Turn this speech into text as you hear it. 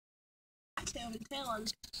Tell him.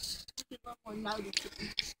 Get a little more notice.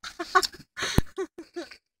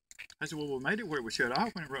 I said, well, we made it where it would shut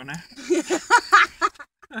off when it run out.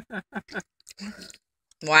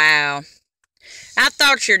 Wow. I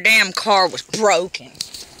thought your damn car was broken.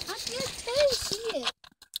 I did too, shit.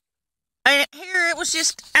 And here it was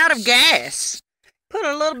just out of gas. Put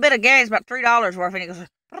a little bit of gas, about $3 worth, and it goes.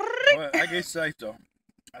 Well, I guess safe though.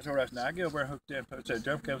 I told her, now I get over and hooked in, put some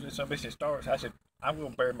jump cables in, some bitch starts. I said, I'm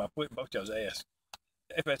gonna bury my foot in both y'all's ass.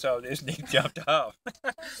 If that's all this, he jumped off.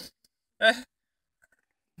 I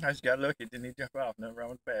just got lucky, didn't he jump off? Nothing wrong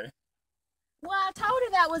with the battery. Well, I told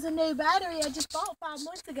her that was a new battery I just bought 5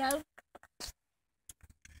 months ago.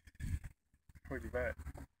 Where'd you buy it?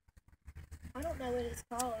 I don't know what it's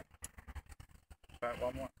called. Buy it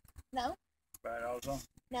Walmart? No. Buy it all on?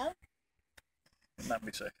 No. It might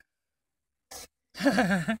be safe.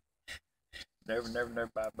 never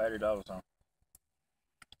buy a battery dollars on.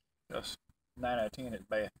 Just 9 out of 10 is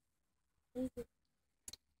bad.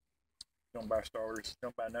 Don't buy starters.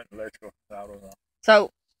 Don't buy nothing electrical. Autos on.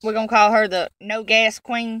 So we're gonna call her the no gas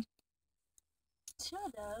queen. Shut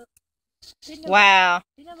up. Wow.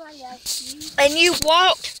 Did nobody ask you? And you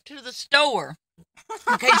walked to the store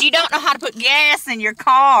because you don't know how to put gas in your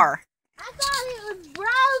car. I thought it was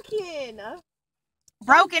broken.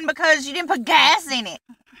 Broken because you didn't put gas in it.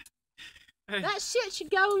 Hey. That shit should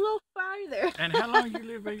go a little further. And how long you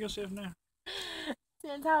live by yourself now?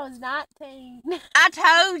 Since I was 19. I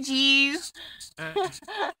told you.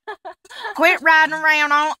 Quit riding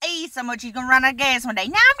around on E so much you can run out of gas one day.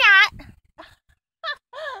 No, I'm not.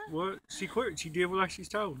 Well, she quit. She did like she's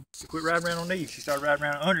told. She quit riding around on E. She started riding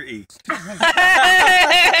around under E.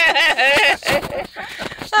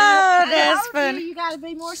 Oh, that's funny. You gotta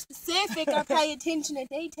be more specific or pay attention to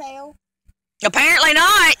detail. Apparently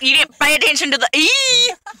not. You didn't pay attention to the E.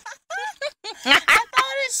 I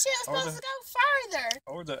thought this shit was supposed to go further.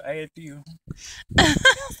 Or the add fuel. Don't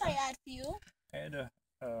say add fuel. Add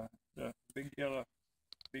the big yellow.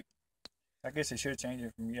 I guess they should change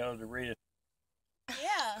it from yellow to red.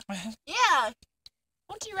 Yeah. Yeah.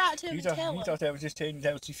 Won't you write to him and tell him? You thought that was just telling you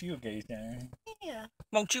that was the fuel gauge down there. Yeah.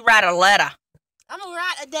 Won't you write a letter? I'm gonna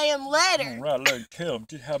write a damn letter. Right, let tell them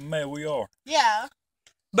just how mad we are. Yeah.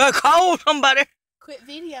 Because somebody. Quit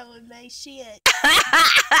videoing me, shit.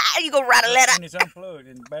 You gonna write a letter? And it's unplugged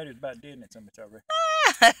and the battery's about dead in it so much already.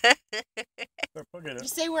 Better plug it up. You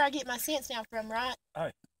see where I get my sense now from, right?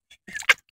 Hey.